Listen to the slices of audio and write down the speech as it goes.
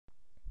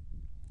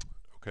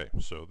Okay,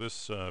 so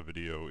this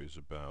video is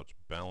about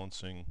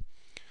balancing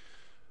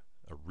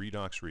a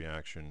redox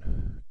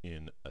reaction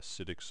in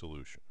acidic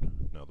solution.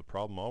 Now the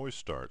problem always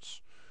starts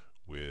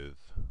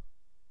with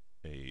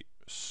a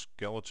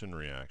skeleton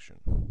reaction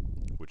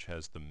which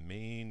has the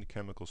main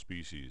chemical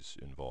species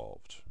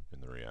involved in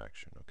the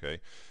reaction.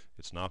 Okay,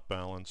 it's not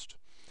balanced,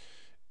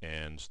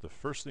 and the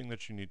first thing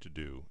that you need to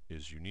do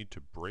is you need to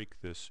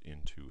break this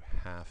into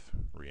half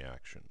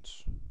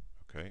reactions.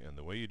 Okay, and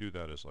the way you do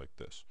that is like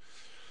this.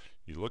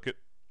 You look at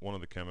one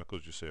of the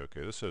chemicals, you say,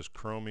 okay, this has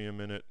chromium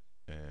in it,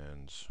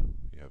 and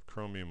you have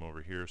chromium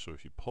over here, so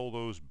if you pull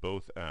those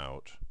both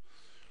out,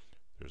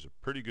 there's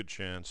a pretty good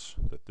chance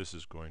that this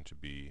is going to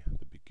be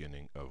the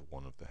beginning of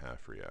one of the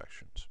half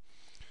reactions.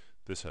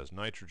 This has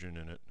nitrogen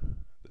in it,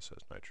 this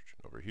has nitrogen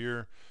over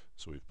here,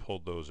 so we've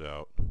pulled those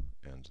out,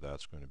 and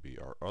that's going to be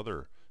our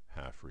other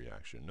half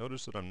reaction.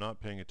 Notice that I'm not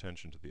paying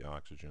attention to the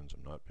oxygens,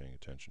 I'm not paying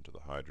attention to the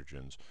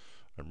hydrogens.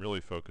 I'm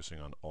really focusing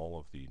on all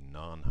of the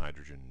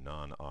non-hydrogen,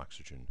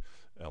 non-oxygen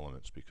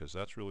elements, because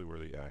that's really where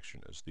the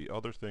action is. The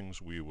other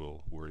things we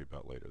will worry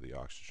about later. The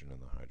oxygen and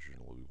the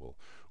hydrogen we will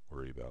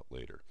worry about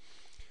later.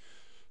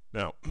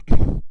 Now,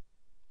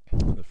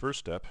 the first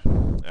step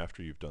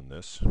after you've done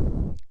this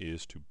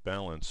is to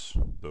balance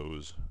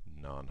those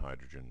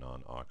non-hydrogen,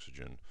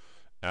 non-oxygen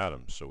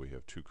atoms. So we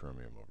have 2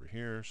 chromium over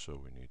here, so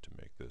we need to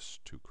make this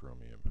 2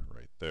 chromium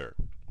right there.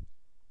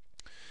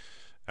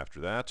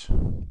 After that,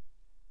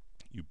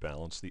 you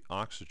balance the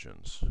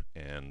oxygens,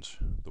 and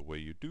the way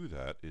you do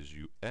that is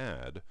you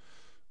add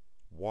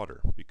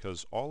water,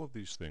 because all of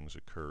these things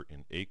occur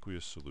in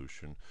aqueous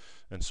solution,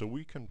 and so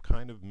we can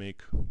kind of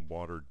make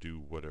water do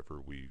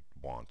whatever we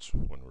want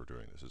when we're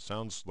doing this. It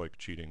sounds like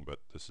cheating, but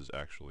this is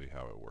actually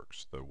how it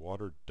works. The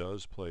water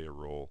does play a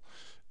role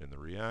in the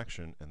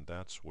reaction, and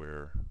that's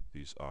where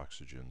these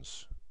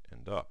oxygens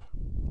end up.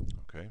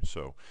 Okay,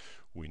 so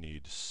we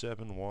need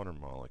 7 water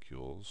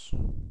molecules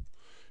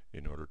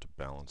in order to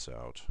balance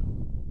out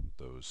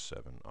those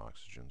 7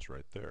 oxygens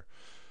right there.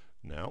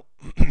 Now,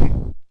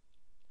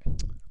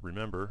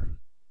 remember,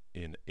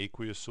 in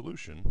aqueous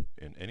solution,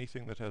 in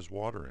anything that has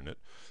water in it,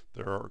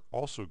 there are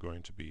also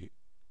going to be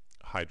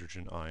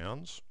hydrogen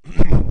ions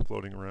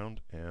floating around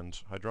and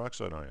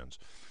hydroxide ions.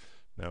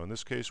 Now in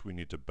this case we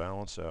need to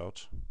balance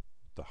out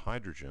the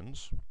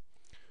hydrogens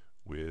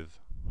with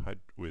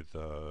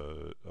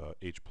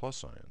H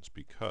plus ions,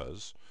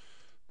 because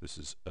this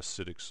is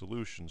acidic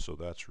solution, so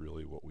that's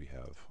really what we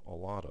have a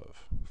lot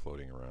of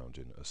floating around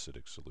in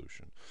acidic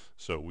solution.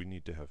 So we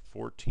need to have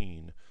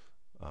 14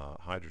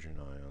 hydrogen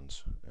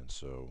ions, and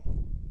so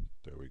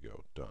there we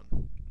go,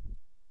 done.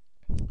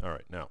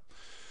 Alright, now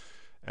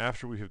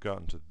after we have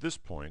gotten to this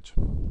point,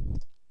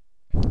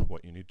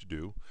 what you need to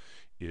do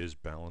is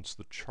balance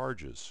the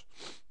charges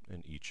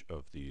in each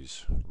of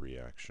these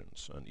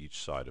reactions, on each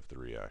side of the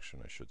reaction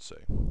I should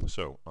say.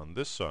 So on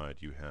this side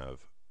you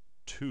have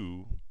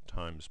 2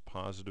 times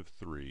positive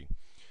 3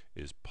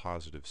 is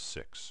positive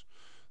 6.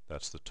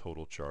 That's the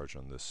total charge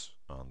on this,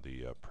 on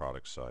the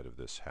product side of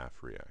this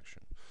half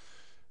reaction.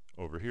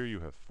 Over here you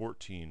have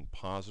 14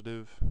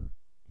 positive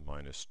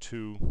minus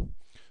 2,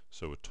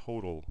 so a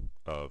total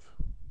of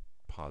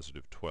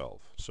positive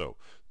 12. So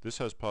this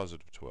has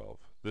positive 12,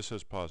 this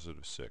has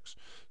positive 6.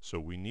 So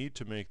we need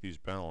to make these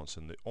balance,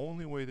 and the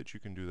only way that you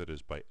can do that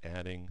is by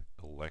adding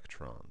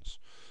electrons.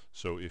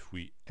 So if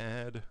we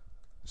add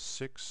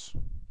 6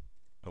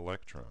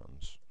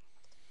 electrons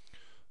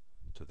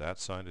to that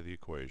side of the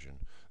equation,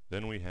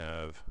 then we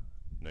have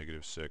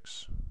negative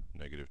 6,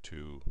 negative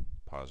 2,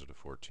 positive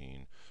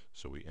 14,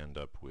 so we end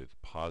up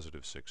with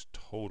positive 6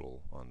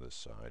 total on this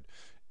side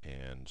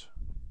and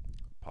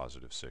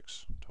positive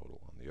 6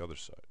 total on the other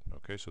side.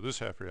 Okay, so this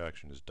half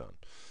reaction is done.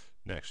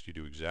 Next, you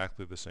do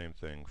exactly the same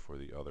thing for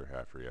the other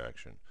half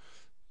reaction.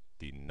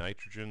 The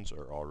nitrogens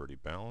are already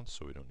balanced,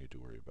 so we don't need to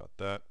worry about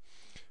that.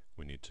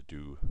 We need to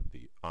do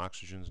the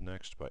oxygens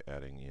next by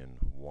adding in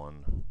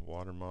 1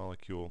 water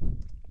molecule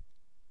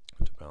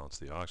to balance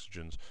the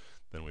oxygens.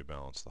 Then we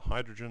balance the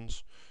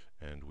hydrogens,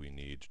 and we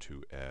need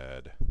to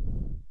add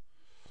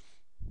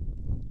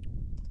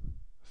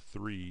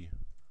 3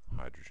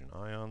 hydrogen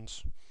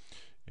ions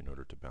in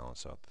order to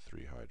balance out the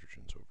 3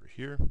 hydrogens over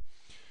here.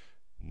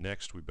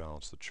 Next we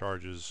balance the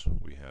charges.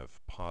 We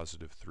have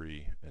positive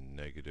 3 and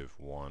negative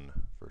 1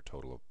 for a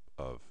total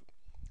of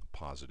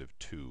positive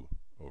 2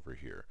 over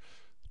here.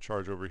 The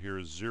charge over here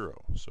is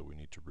 0, so we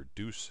need to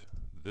reduce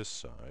this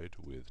side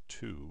with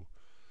 2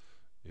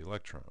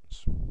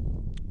 electrons.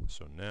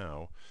 So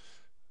now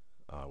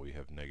we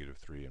have negative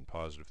 3 and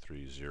positive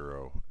 3,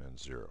 0 and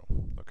 0.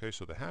 Okay,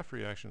 so the half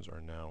reactions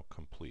are now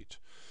complete.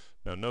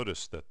 Now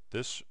notice that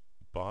this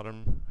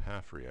bottom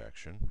half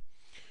reaction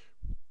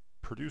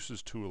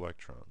produces 2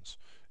 electrons,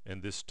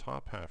 and this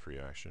top half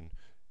reaction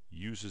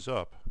uses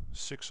up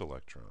 6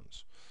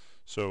 electrons.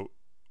 So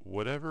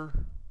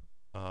whatever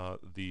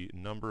the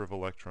number of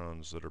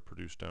electrons that are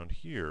produced down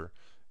here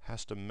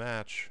has to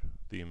match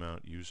the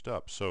amount used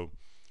up. So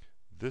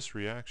this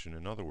reaction,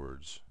 in other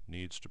words,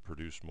 needs to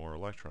produce more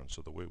electrons.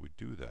 So the way we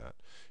do that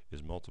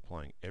is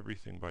multiplying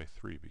everything by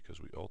 3,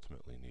 because we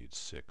ultimately need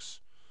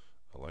 6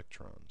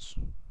 electrons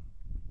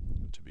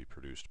to be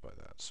produced by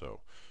that.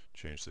 So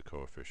change the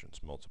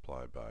coefficients.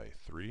 Multiply by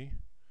 3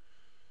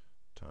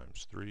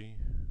 times 3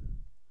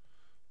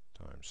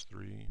 times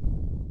 3.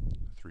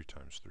 3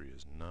 times 3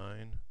 is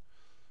 9.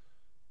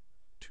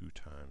 2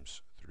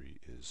 times 3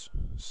 is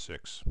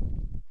 6.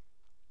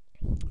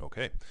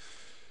 Okay,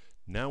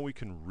 now we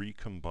can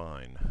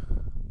recombine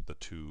the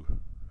two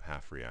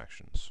half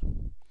reactions.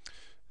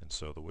 And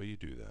so the way you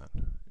do that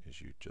is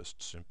you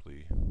just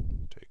simply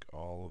take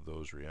all of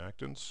those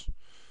reactants,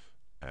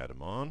 add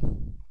them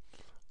on,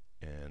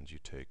 and you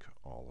take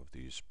all of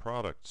these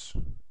products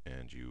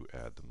and you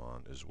add them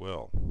on as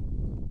well.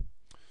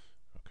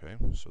 Okay,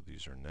 so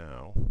these are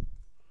now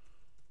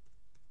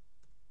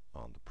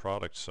on the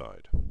product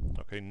side.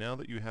 Okay, now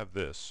that you have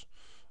this,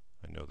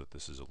 I know that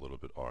this is a little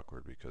bit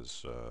awkward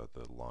because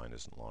the line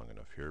isn't long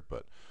enough here,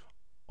 but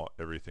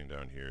everything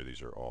down here,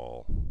 these are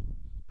all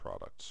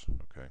products.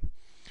 Okay,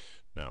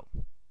 now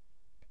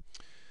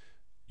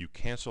you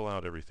cancel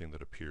out everything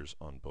that appears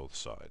on both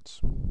sides,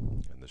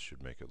 and this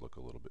should make it look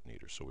a little bit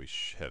neater. So we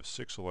have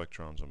 6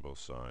 electrons on both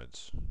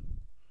sides.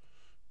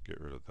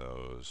 Get rid of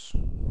those,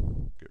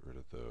 get rid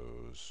of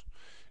those,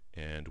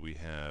 and we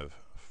have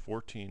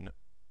 14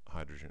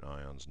 hydrogen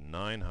ions,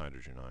 9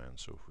 hydrogen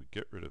ions. So if we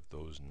get rid of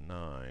those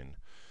 9,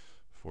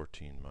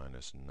 14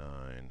 minus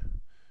 9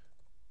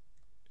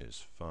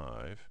 is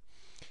 5.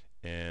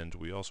 And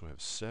we also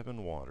have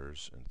 7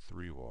 waters and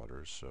 3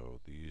 waters,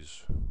 so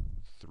these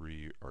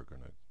 3 are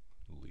going to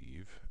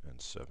leave, and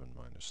 7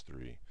 minus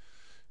 3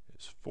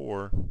 is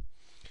 4.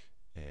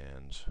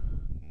 And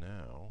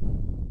now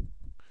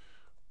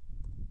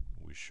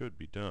we should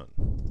be done.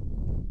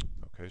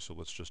 Okay, so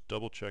let's just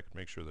double check,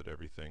 make sure that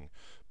everything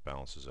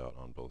balances out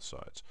on both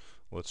sides.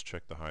 Let's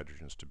check the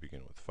hydrogens to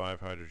begin with.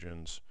 5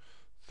 hydrogens,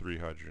 3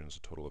 hydrogens,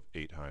 a total of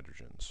 8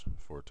 hydrogens.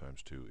 4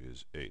 times 2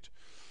 is 8.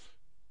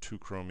 2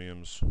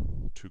 chromiums,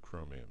 2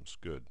 chromiums,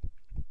 good.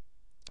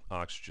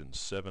 Oxygen,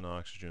 7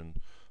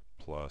 oxygen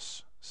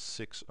plus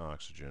 6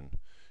 oxygen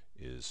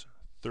is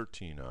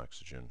 13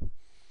 oxygen.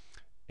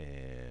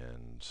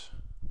 And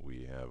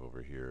we have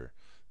over here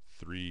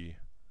 3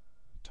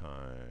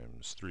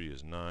 times 3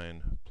 is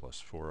 9, plus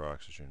 4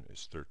 oxygen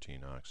is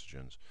 13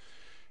 oxygens.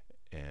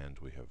 And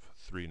we have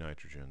 3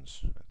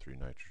 nitrogens and 3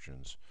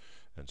 nitrogens.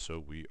 And so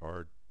we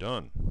are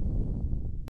done.